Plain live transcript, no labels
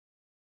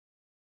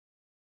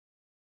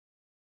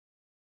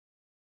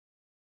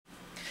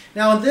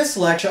Now in this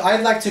lecture,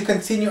 I'd like to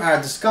continue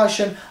our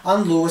discussion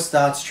on Lewis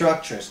dot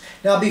structures.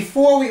 Now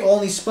before we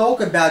only spoke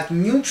about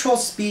neutral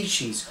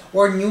species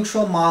or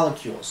neutral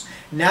molecules.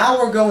 Now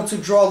we're going to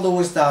draw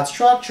Lewis dot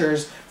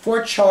structures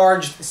for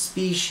charged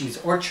species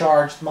or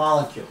charged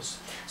molecules.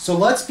 So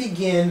let's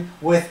begin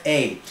with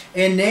A.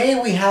 In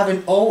A we have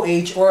an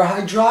OH or a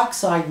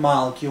hydroxide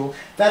molecule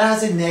that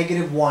has a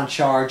 -1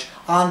 charge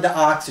on the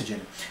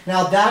oxygen.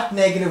 Now that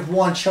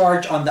 -1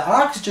 charge on the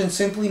oxygen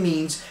simply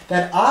means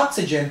that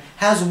oxygen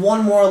has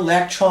one more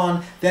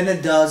electron than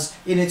it does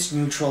in its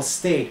neutral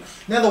state.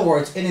 In other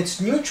words, in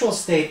its neutral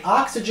state,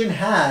 oxygen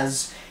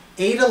has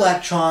 8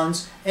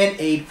 electrons and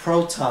 8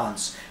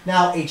 protons.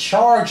 Now a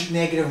charged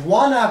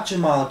 -1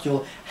 oxygen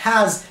molecule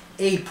has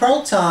 8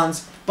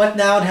 protons, but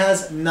now it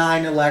has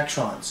 9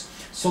 electrons.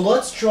 So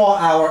let's draw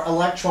our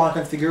electron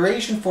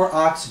configuration for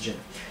oxygen.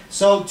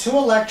 So 2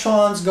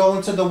 electrons go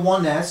into the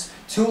 1s,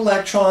 2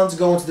 electrons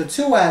go into the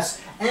 2s,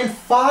 and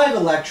 5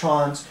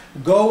 electrons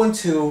go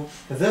into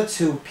the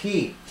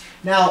 2p.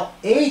 Now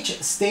H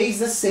stays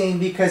the same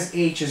because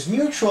H is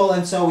neutral,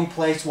 and so we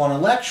place 1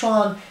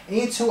 electron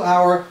into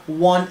our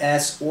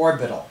 1s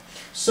orbital.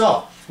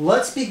 So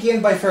let's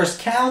begin by first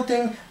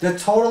counting the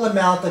total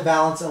amount of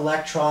valence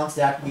electrons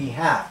that we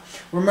have.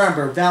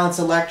 Remember, valence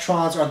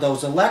electrons are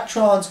those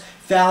electrons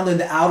found in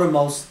the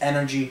outermost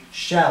energy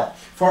shell.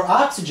 For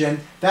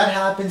oxygen, that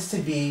happens to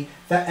be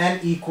the N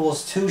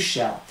equals 2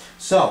 shell.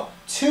 So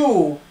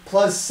 2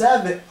 plus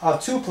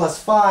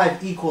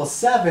 5 equals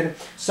 7,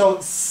 so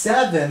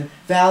 7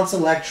 valence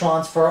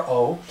electrons for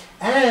O,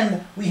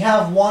 and we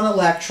have 1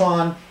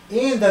 electron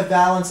in the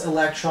valence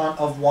electron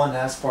of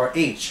 1s for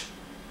H.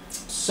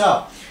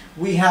 So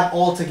we have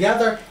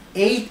altogether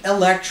 8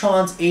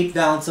 electrons, 8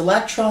 valence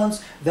electrons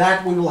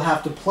that we will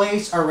have to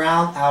place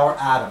around our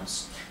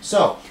atoms.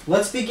 So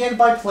let's begin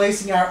by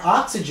placing our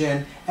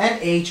oxygen and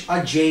H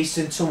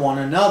adjacent to one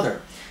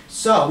another.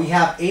 So we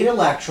have 8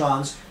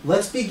 electrons.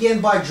 Let's begin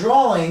by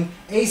drawing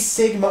a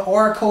sigma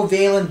or a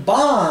covalent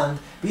bond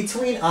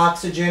between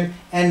oxygen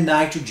and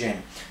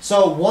nitrogen.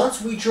 So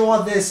once we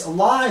draw this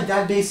line,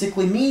 that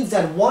basically means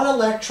that 1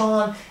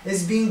 electron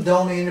is being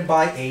donated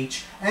by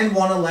H and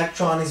 1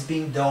 electron is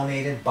being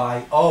donated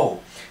by O.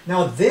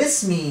 Now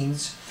this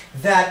means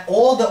that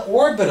all the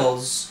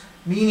orbitals,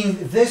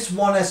 meaning this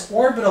 1s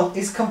orbital,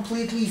 is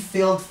completely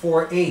filled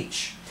for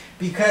H.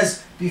 Because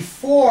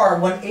before,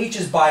 when H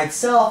is by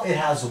itself, it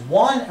has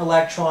 1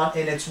 electron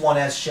in its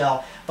 1s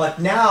shell, but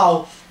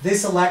now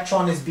this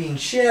electron is being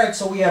shared,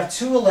 so we have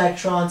 2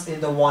 electrons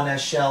in the 1s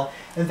shell,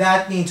 and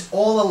that means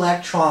all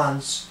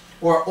electrons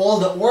or all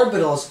the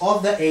orbitals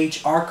of the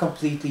H are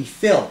completely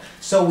filled.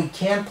 So we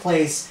can't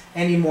place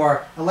any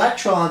more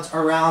electrons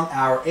around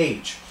our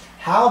H.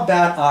 How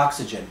about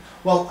oxygen?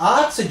 Well,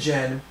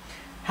 oxygen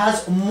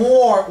has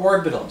more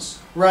orbitals,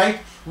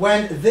 right?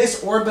 When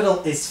this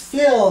orbital is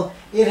filled,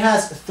 it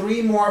has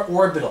 3 more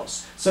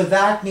orbitals. So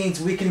that means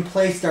we can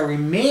place the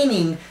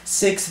remaining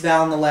 6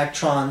 valence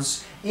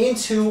electrons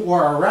into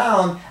or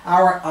around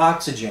our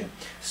oxygen.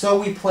 So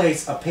we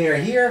place a pair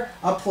here,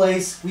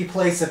 we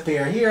place a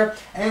pair here,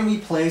 and we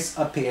place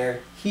a pair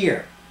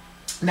here.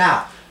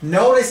 Now,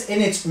 notice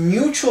in its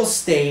neutral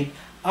state,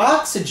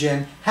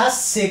 oxygen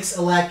has 6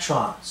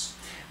 electrons.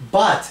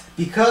 But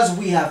because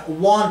we have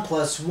 1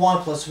 plus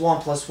 1 plus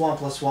 1 plus 1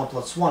 plus 1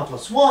 plus 1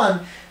 plus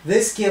 1,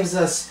 this gives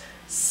us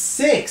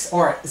 6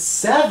 or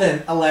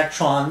 7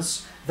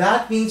 electrons.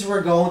 That means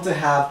we're going to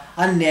have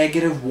a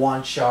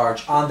 -1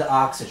 charge on the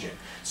oxygen.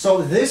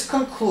 So this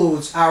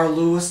concludes our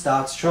Lewis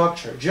dot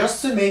structure.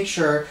 Just to make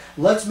sure,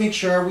 let's make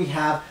sure we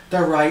have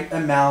the right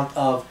amount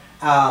of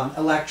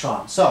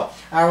electrons. So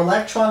our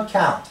electron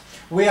count.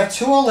 We have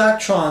 2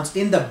 electrons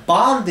in the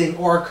bonding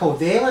or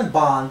covalent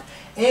bond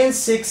and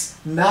 6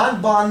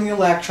 non-bonding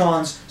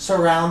electrons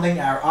surrounding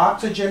our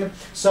oxygen.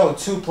 So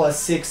 2 plus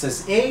 6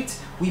 is 8.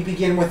 We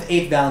begin with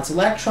 8 valence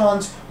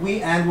electrons.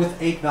 We end with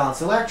 8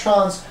 valence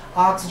electrons.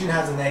 Oxygen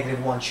has a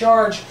 -1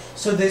 charge.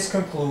 So this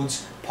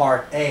concludes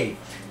part A.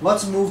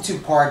 Let's move to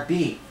part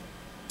B.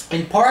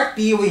 In part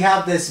B, we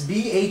have this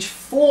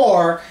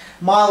BH4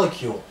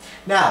 molecule.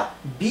 Now,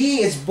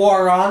 B is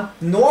boron.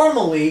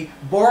 Normally,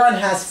 boron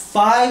has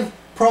 5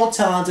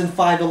 protons and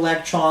 5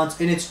 electrons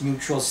in its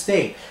neutral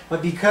state.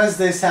 But because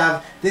this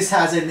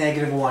has a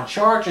 -1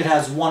 charge, it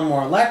has 1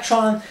 more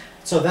electron.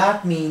 So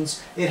that means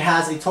it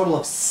has a total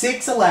of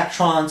 6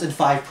 electrons and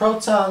 5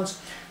 protons.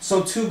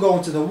 So 2 go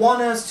into the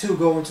 1s, 2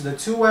 go into the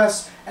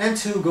 2s, and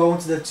 2 go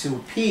into the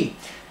 2p.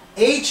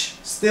 H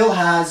still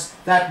has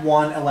that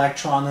 1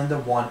 electron in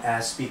the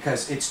 1s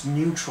because it's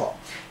neutral.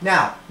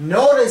 Now,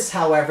 notice,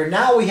 however,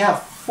 now we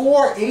have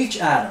 4 H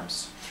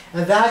atoms.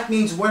 And that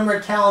means when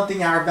we're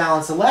counting our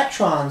valence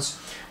electrons,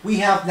 we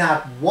have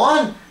not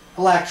 1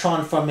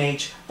 electron from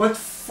H, but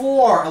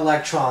 4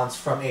 electrons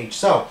from H.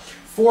 So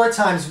 4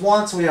 times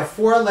 1, so we have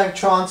 4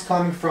 electrons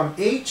coming from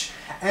H,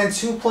 and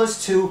 2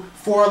 plus 2,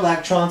 4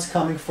 electrons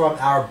coming from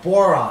our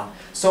boron.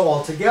 So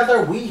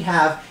altogether we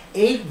have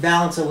 8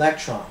 valence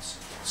electrons.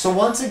 So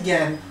once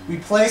again, we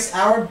place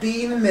our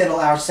B in the middle,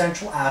 our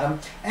central atom,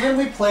 and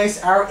we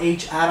place our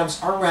H atoms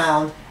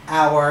around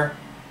our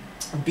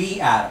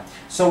B atom.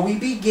 So we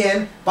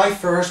begin by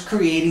first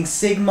creating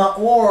sigma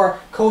or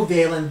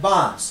covalent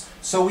bonds.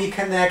 So we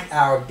connect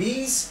our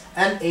B's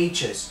and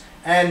H's.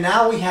 And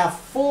now we have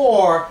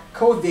 4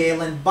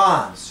 covalent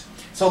bonds.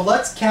 So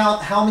let's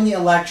count how many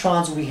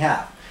electrons we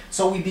have.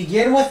 So we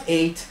begin with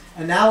 8,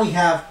 and now we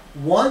have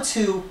 1,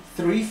 2,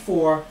 3,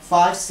 4,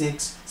 5,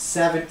 6,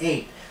 7,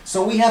 8.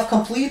 So we have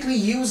completely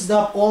used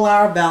up all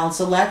our valence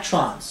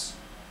electrons.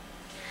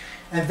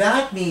 And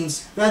that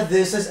means that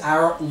this is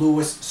our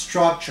Lewis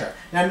structure.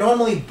 Now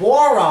normally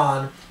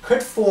boron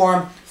could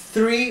form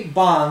 3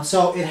 bonds,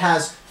 so it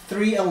has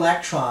 3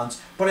 electrons.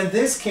 But in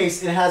this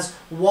case it has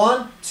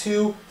 1,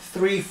 2,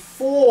 3,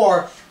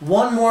 4,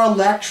 one more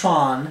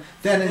electron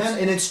than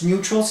in its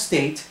neutral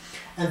state.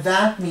 And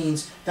that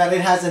means that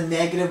it has a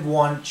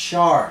 -1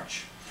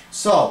 charge.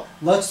 So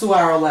let's do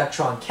our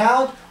electron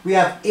count. We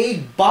have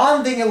 8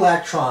 bonding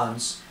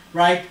electrons,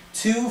 right?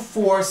 2,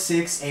 4,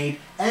 6, 8,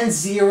 and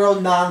 0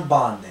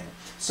 non-bonding.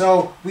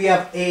 So we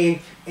have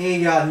a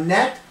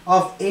net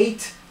of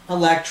 8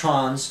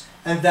 electrons,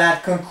 and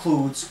that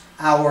concludes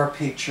our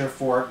picture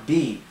for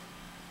B.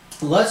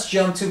 Let's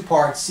jump to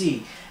part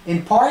C.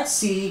 In part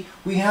C,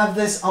 we have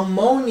this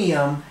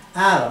ammonium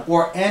atom,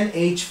 or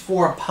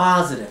NH4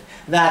 positive.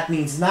 That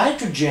means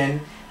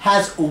nitrogen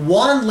has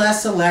 1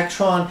 less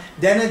electron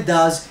than it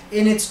does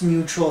in its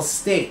neutral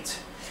state.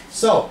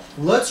 So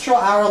let's draw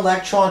our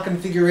electron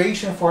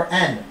configuration for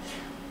N.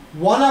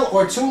 1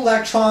 or 2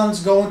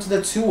 electrons go into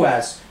the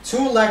 2s, 2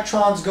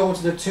 electrons go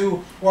into the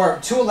 2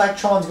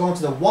 electrons go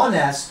into the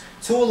 1s,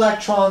 2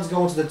 electrons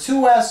go into the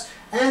 2s,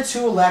 and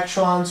 2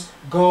 electrons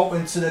go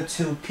into the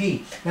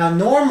 2p. Now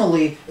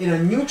normally in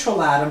a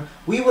neutral atom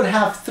we would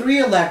have 3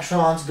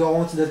 electrons go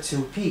into the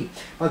 2p,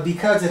 but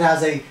because it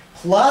has a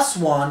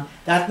 +1,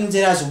 that means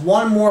it has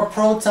 1 more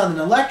proton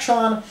than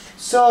electron,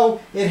 so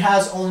it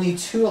has only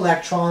 2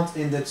 electrons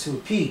in the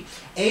 2p.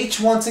 H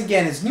once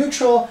again is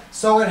neutral,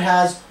 so it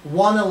has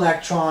 1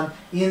 electron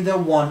in the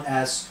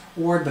 1s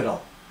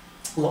orbital.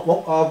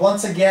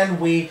 Once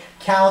again we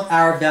count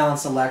our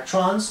valence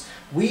electrons.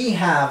 We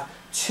have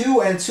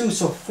 2 and 2,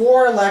 so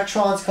 4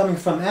 electrons coming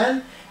from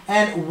N,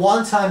 and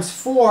 1 times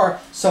 4,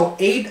 so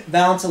 8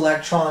 valence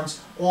electrons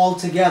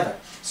altogether.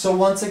 So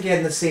once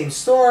again, the same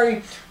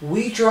story.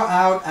 We draw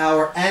out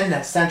our N,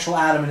 that central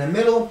atom in the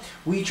middle.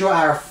 We draw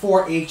our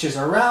 4 H's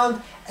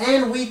around,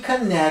 and we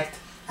connect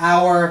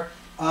our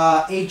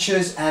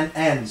H's and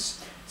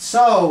N's.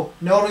 So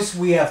notice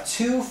we have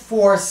 2,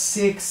 4,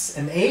 6,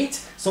 and 8.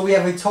 So we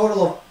have a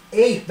total of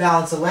 8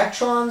 valence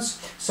electrons.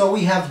 So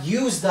we have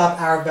used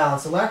up our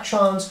valence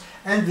electrons,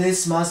 and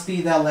this must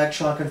be the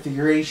electron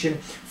configuration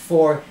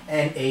for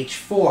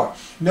NH4.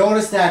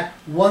 Notice that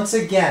once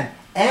again,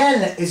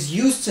 N is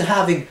used to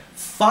having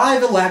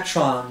 5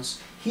 electrons.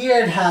 Here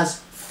it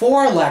has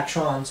 4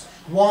 electrons,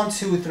 1,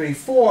 2, 3,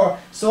 4,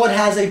 so it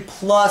has a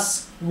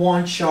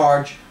 +1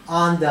 charge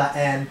on the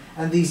N,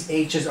 and these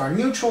H's are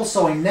neutral,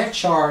 so a net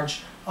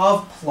charge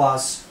of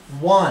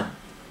 +1.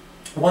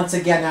 Once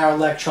again, our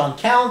electron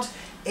count,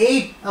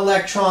 8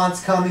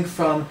 electrons coming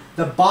from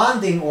the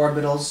bonding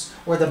orbitals,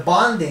 or the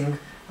bonding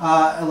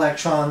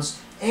electrons,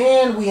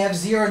 and we have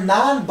 0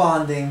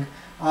 non-bonding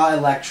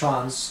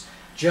electrons,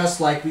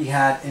 just like we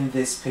had in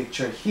this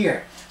picture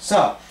here.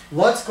 So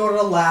let's go to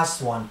the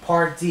last one,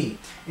 part D.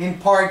 In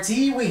part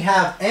D we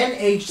have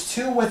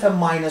NH2 with a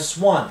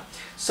 -1.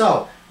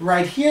 So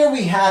right here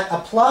we had a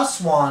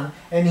 +1,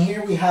 and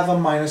here we have a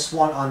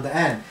 -1 on the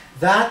N.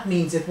 That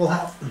means it will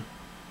have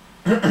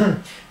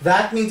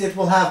that means it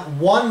will have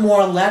 1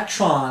 more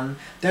electron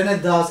than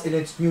it does in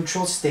its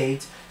neutral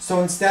state.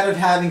 So instead of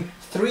having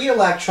 3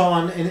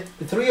 electrons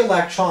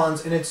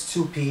in its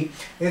 2p,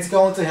 it's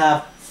going to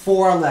have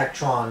 4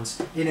 electrons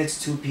in its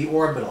 2p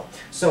orbital.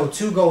 So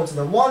 2 go into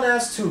the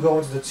 1s, 2 go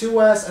into the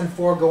 2s, and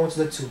 4 go into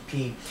the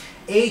 2p.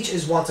 H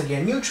is once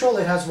again neutral.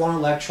 It has 1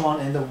 electron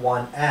in the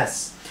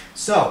 1s.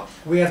 So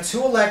we have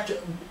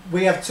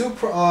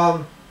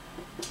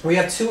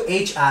two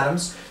H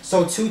atoms.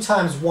 So 2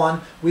 times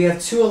 1, we have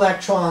 2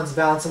 electrons,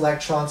 valence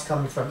electrons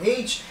coming from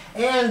H,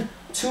 and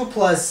 2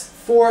 plus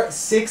 4,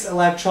 6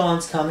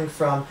 electrons coming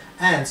from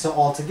N. So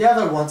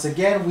altogether, once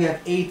again, we have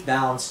 8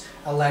 valence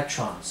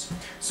electrons.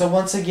 So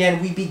once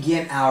again, we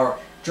begin our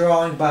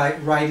drawing by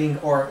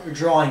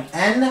drawing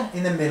N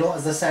in the middle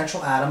as the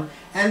central atom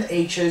and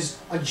H's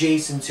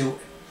adjacent to it.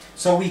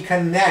 So we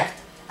connect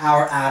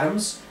our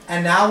atoms,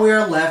 and now we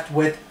are left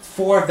with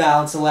 4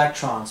 valence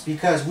electrons.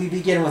 Because we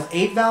begin with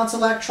 8 valence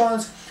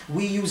electrons,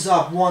 we use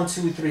up 1,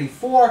 2, 3,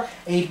 4.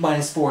 8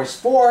 minus 4 is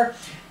 4.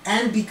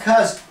 And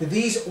because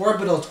these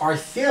orbitals are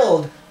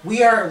filled,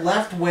 we are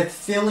left with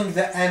filling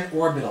the N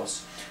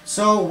orbitals.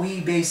 So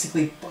we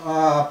basically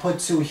put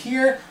 2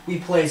 here, we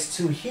place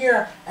 2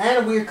 here,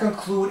 and we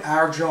conclude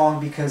our drawing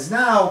because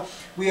now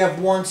we have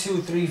 1,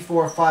 2, 3,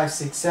 4, 5,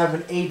 6,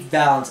 7, 8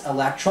 valence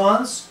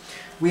electrons.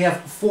 We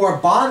have 4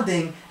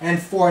 bonding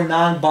and 4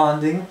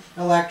 non-bonding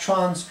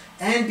electrons.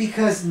 And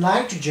because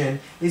nitrogen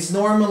is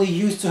normally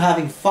used to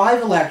having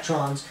 5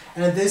 electrons,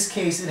 and in this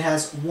case it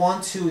has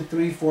 1, 2,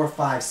 3, 4,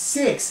 5,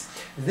 6,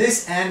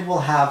 this N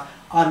will have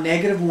a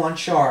 -1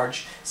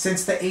 charge,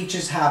 since the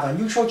H's have a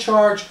neutral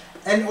charge,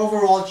 an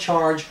overall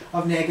charge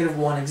of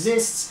 -1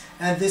 exists,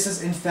 and this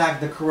is in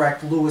fact the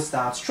correct Lewis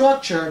dot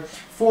structure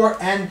for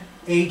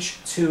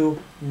NH2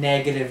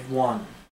 -1.